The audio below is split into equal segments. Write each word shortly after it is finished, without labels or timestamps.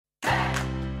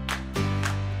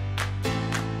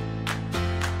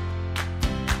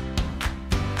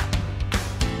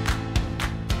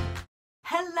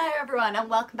everyone and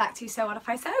welcome back to Sew What If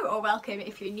I Sew, or welcome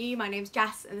if you're new. My name's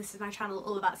Jess and this is my channel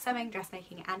all about sewing,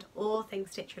 dressmaking and all things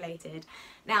stitch related.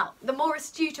 Now, the more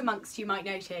astute amongst you might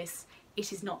notice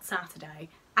it is not Saturday,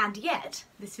 and yet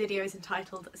this video is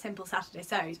entitled Simple Saturday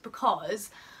Sews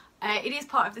because it is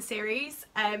part of the series,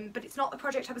 but it's not the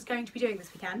project I was going to be doing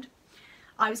this weekend.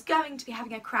 I was going to be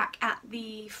having a crack at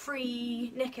the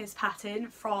free knickers pattern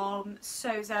from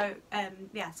Sozo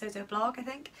blog, I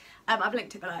think. I've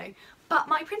linked it below. But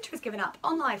my printer has given up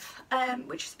on life,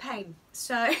 which is a pain.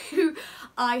 So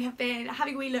I have been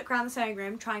having a wee look around the sewing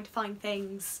room trying to find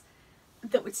things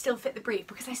that would still fit the brief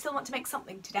because I still want to make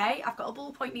something today. I've got a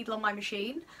ballpoint needle on my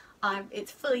machine.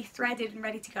 It's fully threaded and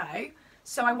ready to go.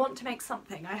 So I want to make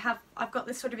something. I've got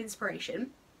this sort of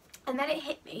inspiration. And then it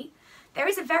hit me. There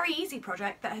is a very easy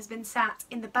project that has been sat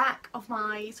in the back of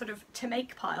my sort of to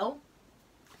make pile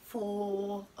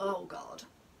for, oh god,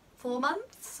 4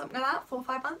 months, something like that, 4 or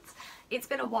 5 months. It's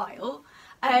been a while.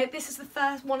 This is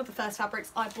one of the first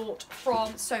fabrics I bought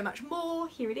from Sew Much Moor.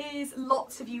 Here it is.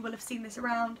 Lots of you will have seen this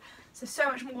around. So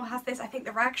Sew Much Moor has this. I think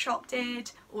the Rag Shop did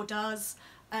or does.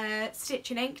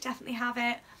 Stitch and Ink definitely have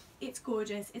it. It's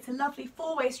gorgeous. It's a lovely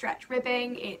 4-way stretch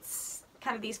ribbing. It's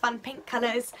kind of these fun pink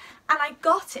colours, and I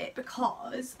got it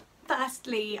because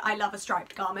firstly I love a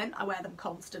striped garment. I wear them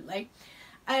constantly,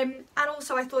 and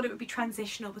also I thought it would be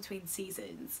transitional between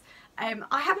seasons.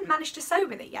 I haven't managed to sew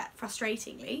with it yet,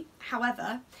 frustratingly.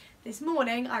 However, this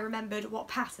morning I remembered what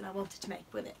pattern I wanted to make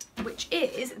with it, which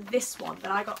is this one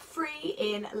that I got free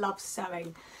in Love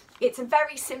Sewing. It's a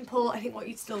very simple, I think what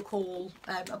you'd still call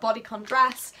a bodycon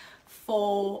dress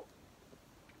for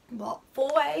what,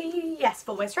 4-way? Yes,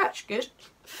 4-way stretch, good.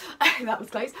 That was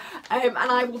close. And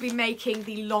I will be making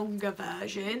the longer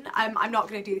version. I'm not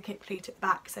going to do the kick pleat at the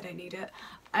back because I don't need it.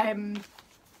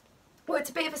 Well, it's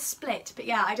a bit of a split, but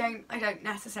yeah, I don't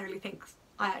necessarily think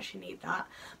I actually need that.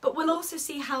 But we'll also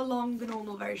see how long the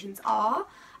normal versions are.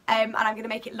 And I'm going to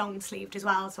make it long sleeved as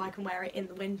well so I can wear it in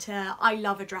the winter. I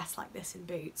love a dress like this in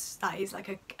boots. That is like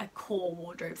a core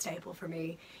wardrobe staple for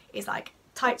me. It's like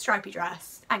tight stripy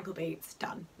dress, ankle boots,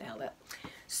 done, nailed it.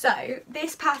 So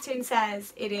this pattern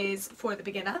says it is for the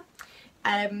beginner,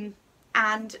 and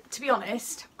to be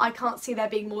honest I can't see there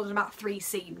being more than about 3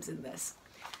 seams in this.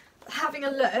 Having a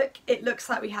look, it looks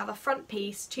like we have a front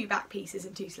piece, 2 back pieces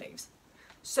and 2 sleeves.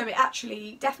 So it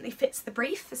actually definitely fits the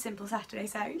brief for Simple Saturday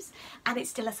Sews, and it's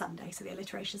still a Sunday so the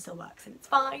alliteration still works and it's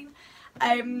fine.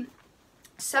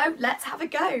 So let's have a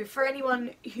go. For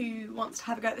anyone who wants to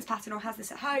have a go at this pattern or has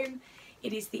this at home,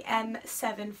 it is the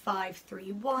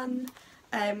M7531.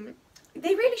 They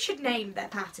really should name their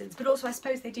patterns, but also I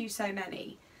suppose they do so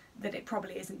many that it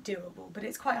probably isn't doable, but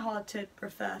it's quite hard to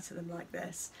refer to them like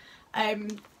this.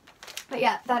 But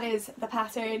yeah, that is the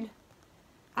pattern,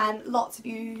 and lots of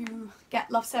you who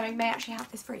get Love Sewing may actually have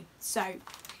this free. So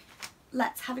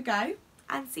let's have a go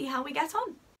and see how we get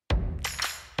on.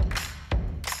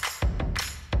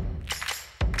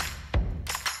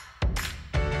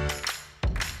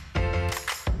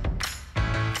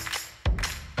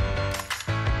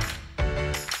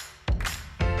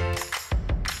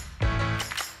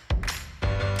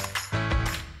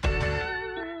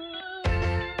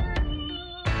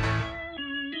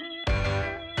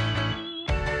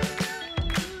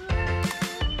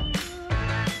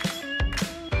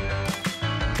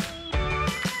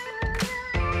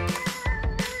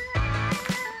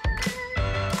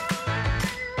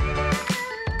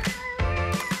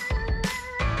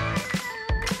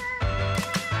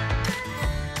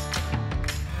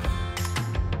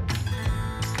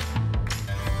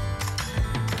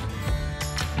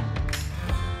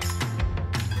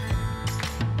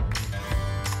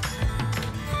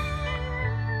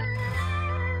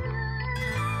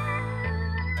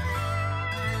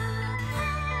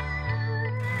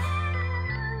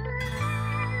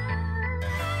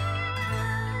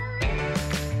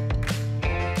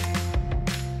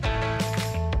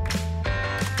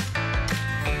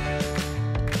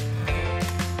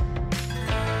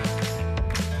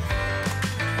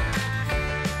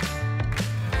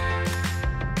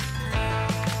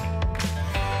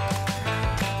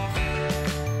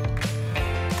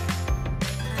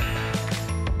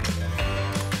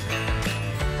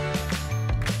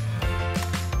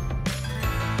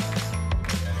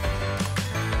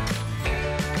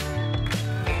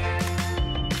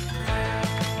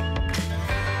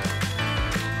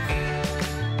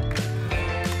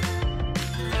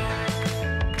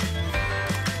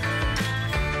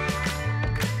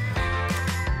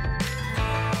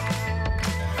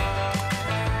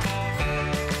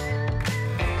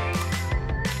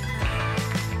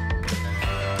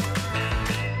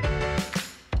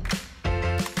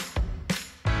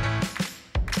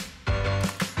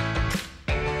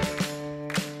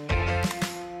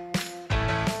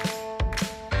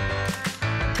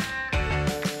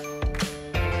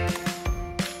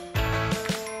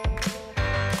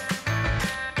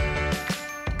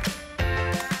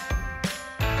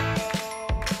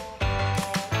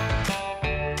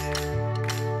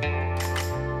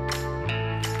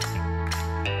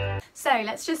 So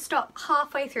let's just stop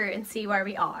halfway through and see where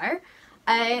we are.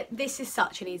 This is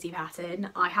such an easy pattern.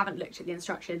 I haven't looked at the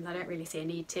instructions, I don't really see a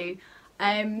need to.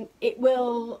 I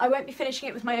won't be finishing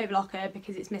it with my overlocker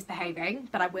because it's misbehaving,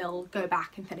 but I will go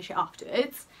back and finish it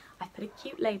afterwards. I've put a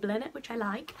cute label in it, which I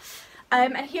like.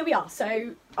 And here we are.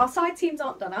 So our side seams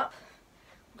aren't done up.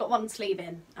 I've got one sleeve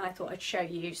in and I thought I'd show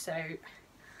you. So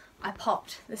I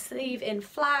popped the sleeve in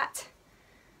flat,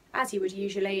 as you would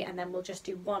usually, and then we'll just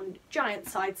do one giant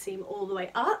side seam all the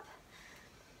way up.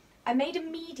 I made a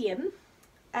medium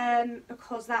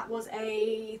because that was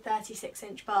a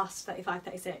 36-inch bust, 35,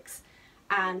 36,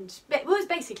 and it was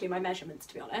basically my measurements,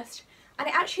 to be honest. And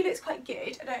it actually looks quite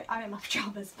good. I'm in my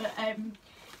pyjamas, but and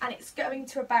it's going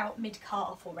to about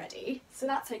mid-calf already, so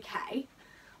that's okay.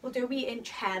 We'll do a wee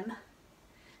inch hem,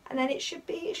 and then it should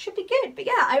be good. But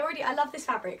yeah, I love this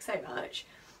fabric so much,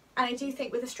 and I do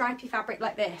think with a stripy fabric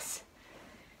like this,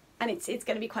 and it's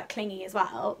going to be quite clingy as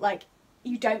well, like,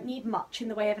 you don't need much in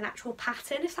the way of an actual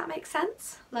pattern, if that makes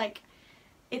sense. Like,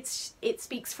 it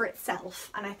speaks for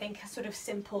itself, and I think a sort of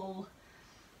simple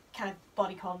kind of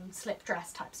bodycon slip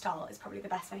dress type style is probably the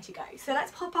best way to go. So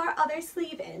let's pop our other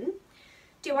sleeve in,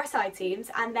 do our side seams,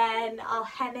 and then I'll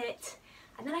hem it,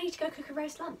 and then I need to go cook a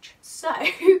roast lunch. So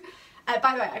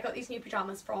by the way, I got these new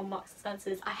pyjamas from Marks and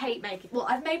Spencer's. I hate making, well,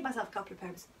 I've made myself a couple of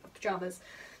pairs of pyjamas,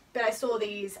 but I saw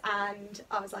these and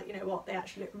I was like, you know what, they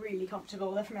actually look really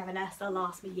comfortable. They're from M&S, they'll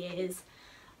last me years.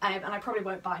 And I probably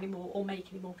won't buy any more or make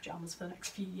any more pyjamas for the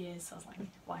next few years. So I was like,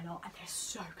 why not? And they're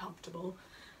so comfortable.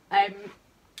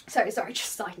 Sorry,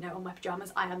 just side note on my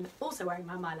pyjamas. I am also wearing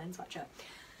my Mylan sweatshirt.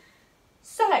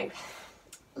 So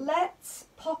let's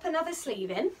pop another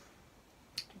sleeve in,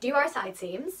 do our side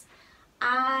seams,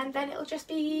 and then it'll just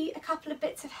be a couple of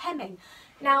bits of hemming.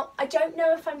 Now, I don't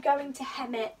know if I'm going to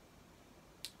hem it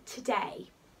today,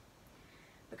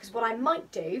 because what I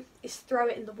might do is throw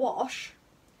it in the wash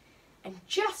and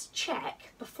just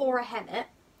check before I hem it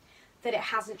that it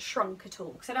hasn't shrunk at all,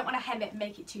 because I don't want to hem it and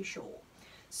make it too short.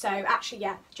 So actually,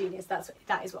 yeah, genius, that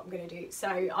is what I'm going to do. So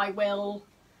I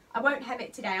won't hem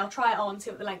it today. I'll try it on, see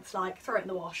what the length's like, throw it in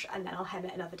the wash, and then I'll hem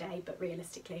it another day. But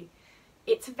realistically,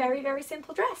 it's a very, very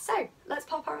simple dress. So let's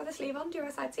pop our other sleeve on, do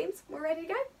our side seams, we're ready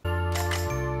to go.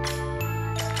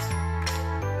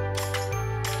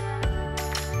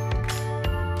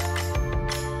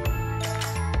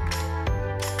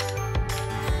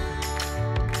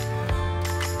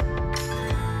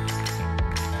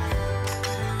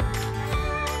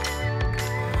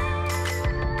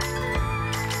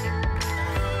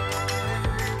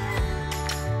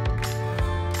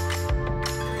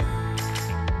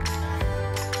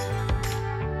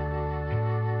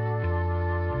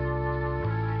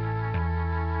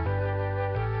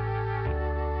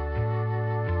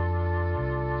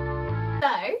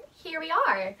 So here we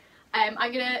are.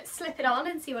 I'm going to slip it on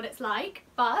and see what it's like,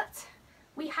 but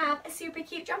we have a super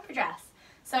cute jumper dress.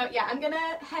 So yeah, I'm going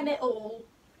to hem it all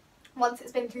once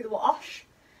it's been through the wash.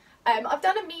 I've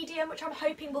done a medium, which I'm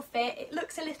hoping will fit. It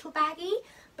looks a little baggy,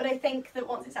 but I think that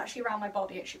once it's actually around my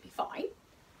body it should be fine.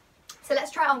 So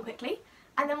let's try it on quickly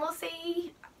and then we'll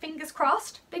see, fingers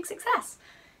crossed, big success.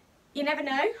 You never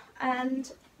know,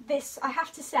 and this, I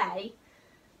have to say,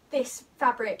 this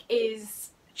fabric is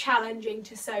challenging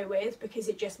to sew with because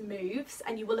it just moves,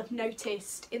 and you will have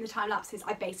noticed in the time lapses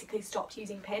I basically stopped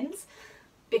using pins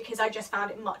because I just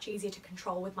found it much easier to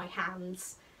control with my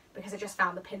hands, because I just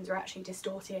found the pins are actually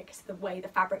distorting it because of the way the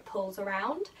fabric pulls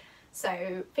around.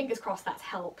 So fingers crossed that's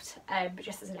helped, but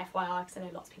just as an FYI, because I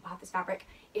know lots of people have this fabric,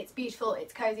 it's beautiful,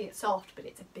 it's cozy, it's soft, but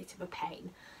it's a bit of a pain.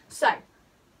 So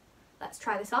let's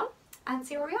try this on and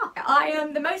see where we are. I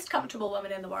am the most comfortable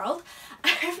woman in the world.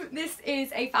 This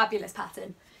is a fabulous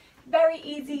pattern. Very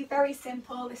easy, very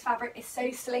simple. This fabric is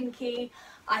so slinky.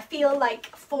 I feel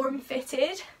like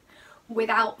form-fitted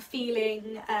without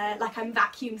feeling like I'm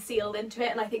vacuum sealed into it,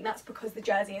 and I think that's because the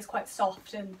jersey is quite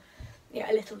soft and, you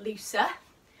know, a little looser.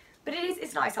 But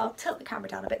it's nice. I'll tilt the camera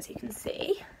down a bit so you can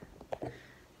see. There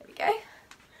we go.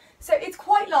 So it's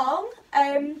quite long.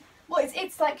 Well,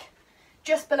 it's like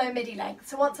just below midi length,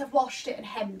 so once I've washed it and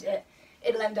hemmed it,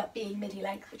 it'll end up being midi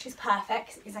length, which is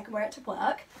perfect because I can wear it to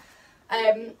work.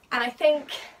 And I think,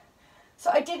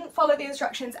 so I didn't follow the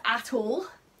instructions at all,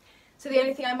 so the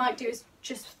only thing I might do is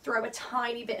just throw a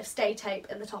tiny bit of stay tape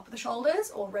in the top of the shoulders,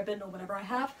 or ribbon, or whatever I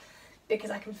have, because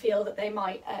I can feel that they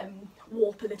might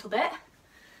warp a little bit.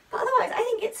 But otherwise, I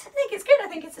think it's good. I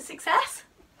think it's a success.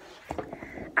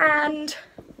 And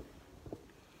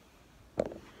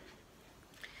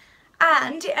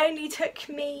it only took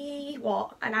me,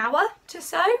 what, an hour to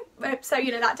sew? So,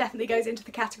 you know, that definitely goes into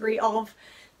the category of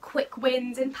quick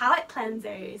wins and palette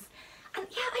cleansers. And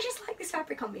yeah, I just like this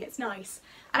fabric on me, it's nice.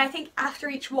 And I think after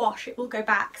each wash it will go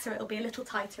back, so it'll be a little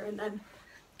tighter and then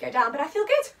go down. But I feel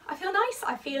good, I feel nice,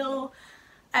 I feel,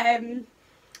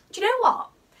 do you know what?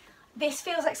 This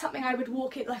feels like something I would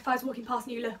walk in, like if I was walking past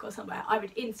New Look or somewhere, I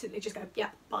would instantly just go, yeah,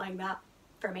 buying that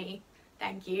for me,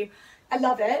 thank you. I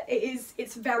love it,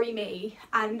 it's very me,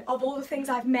 and of all the things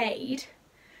I've made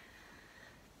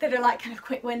that are like kind of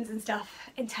quick wins and stuff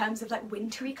in terms of like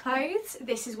wintry clothes,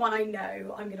 this is one I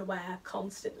know I'm going to wear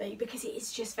constantly because it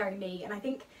is just very me. And I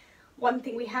think one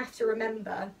thing we have to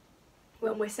remember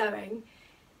when we're sewing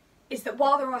is that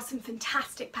while there are some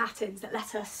fantastic patterns that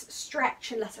let us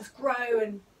stretch and let us grow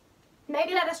and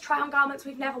maybe let us try on garments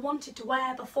we've never wanted to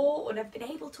wear before or never been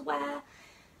able to wear,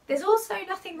 there's also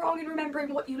nothing wrong in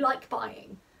remembering what you like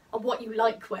buying and what you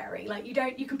like wearing. Like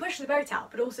you can push the boat out,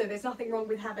 but also there's nothing wrong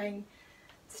with having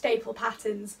staple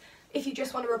patterns if you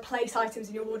just want to replace items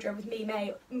in your wardrobe with me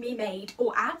made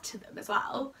or add to them as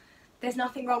well. There's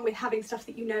nothing wrong with having stuff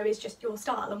that you know is just your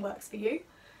style and works for you.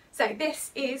 So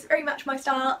this is very much my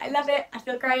style, I love it, I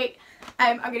feel great.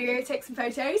 I'm going to go take some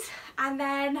photos and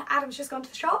then Adam's just gone to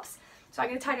the shops, so I'm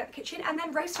going to tidy up the kitchen and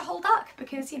then roast a whole duck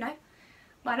because, you know,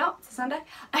 why not? It's a Sunday.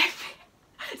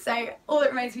 So all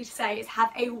that remains for me to say is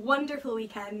have a wonderful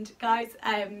weekend, guys.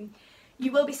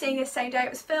 You will be seeing this same day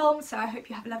it was filmed, so I hope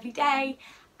you have a lovely day,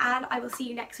 and I will see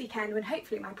you next weekend when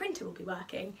hopefully my printer will be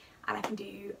working and I can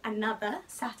do another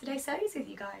Saturday sews with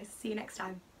you guys. See you next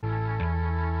time.